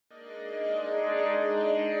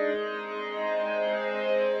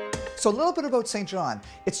So a little bit about St. John.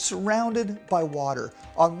 It's surrounded by water.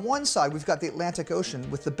 On one side, we've got the Atlantic Ocean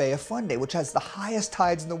with the Bay of Fundy, which has the highest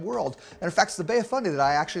tides in the world. And in fact, it's the Bay of Fundy that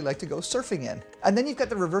I actually like to go surfing in. And then you've got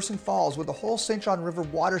the Reversing Falls, where the whole St. John River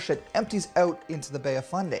watershed empties out into the Bay of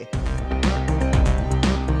Fundy.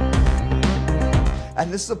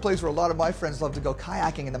 And this is a place where a lot of my friends love to go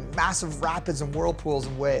kayaking in the massive rapids and whirlpools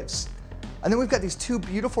and waves. And then we've got these two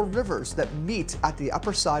beautiful rivers that meet at the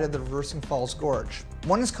upper side of the Reversing Falls Gorge.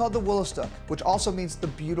 One is called the Willistook, which also means the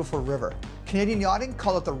beautiful river. Canadian yachting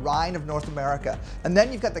call it the Rhine of North America. And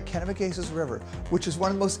then you've got the Kennebecasis River, which is one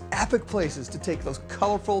of the most epic places to take those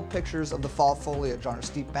colorful pictures of the fall foliage on our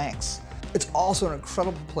steep banks. It's also an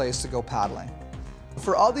incredible place to go paddling.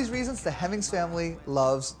 For all these reasons, the Hemmings family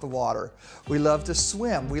loves the water. We love to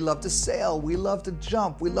swim, we love to sail, we love to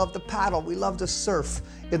jump, we love to paddle, we love to surf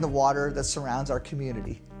in the water that surrounds our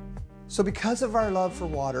community. So because of our love for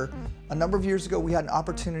water, a number of years ago we had an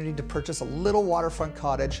opportunity to purchase a little waterfront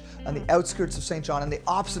cottage on the outskirts of St. John in the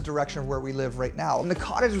opposite direction of where we live right now. And the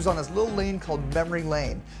cottage was on this little lane called Memory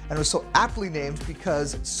Lane, and it was so aptly named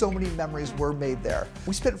because so many memories were made there.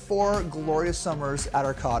 We spent 4 glorious summers at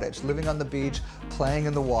our cottage, living on the beach, playing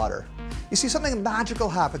in the water. You see, something magical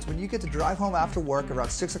happens when you get to drive home after work around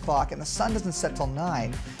 6 o'clock and the sun doesn't set till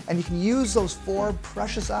 9, and you can use those 4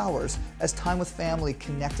 precious hours as time with family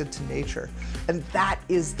connected to nature. And that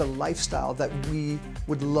is the lifestyle that we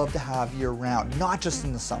would love to have year-round, not just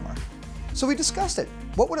in the summer. So we discussed it.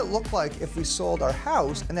 What would it look like if we sold our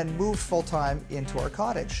house and then moved full-time into our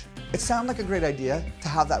cottage? It sounded like a great idea to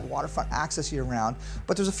have that waterfront access year-round,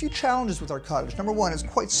 but there's a few challenges with our cottage. Number one, it's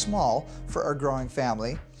quite small for our growing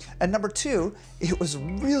family. And number two, it was a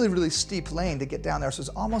really steep lane to get down there, so it's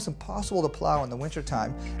almost impossible to plow in the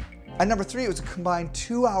wintertime. And number three, it was a combined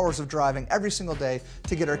 2 hours of driving every single day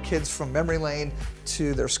to get our kids from Memory Lane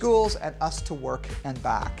to their schools and us to work and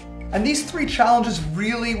back. And these 3 challenges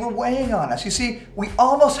really were weighing on us. You see, we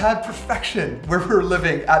almost had perfection where we were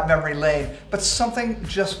living at Memory Lane, but something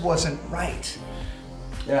just wasn't right.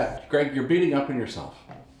 Yeah, Greg, you're beating up on yourself.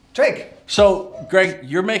 Drake. So, Greg,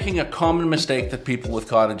 you're making a common mistake that people with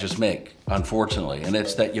cottages make, unfortunately, and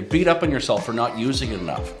it's that you beat up on yourself for not using it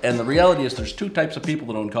enough. And the reality is there's 2 types of people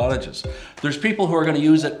that own cottages. There's people who are going to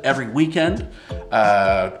use it every weekend,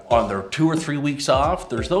 on their 2 or 3 weeks off.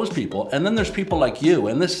 There's those people, and then there's people like you,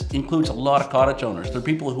 and this includes a lot of cottage owners. They're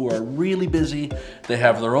people who are really busy, they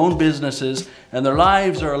have their own businesses, and their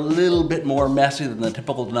lives are a little bit more messy than the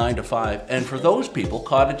typical 9 to 5. And for those people,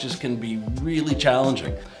 cottages can be really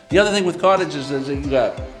challenging. The other thing with cottages is that you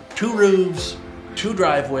got 2 roofs, 2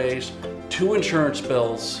 driveways, 2 insurance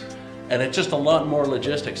bills, and it's just a lot more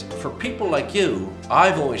logistics. For people like you,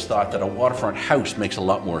 I've always thought that a waterfront house makes a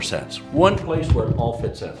lot more sense. One place where it all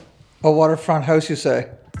fits in. A waterfront house, you say?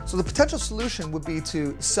 So the potential solution would be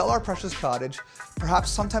to sell our precious cottage, perhaps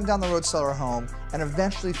sometime down the road sell our home, and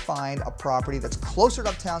eventually find a property that's closer to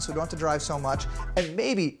uptown so we don't have to drive so much, and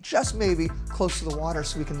maybe, just maybe, close to the water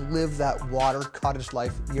so we can live that water cottage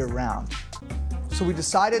life year-round. So we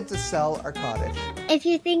decided to sell our cottage. If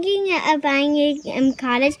you're thinking of buying a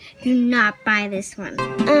cottage, do not buy this one.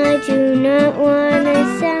 I do not want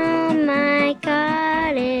to sell my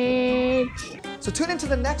cottage. So tune into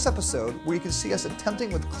the next episode where you can see us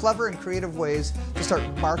attempting with clever and creative ways to start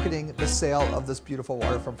marketing the sale of this beautiful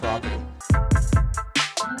waterfront property.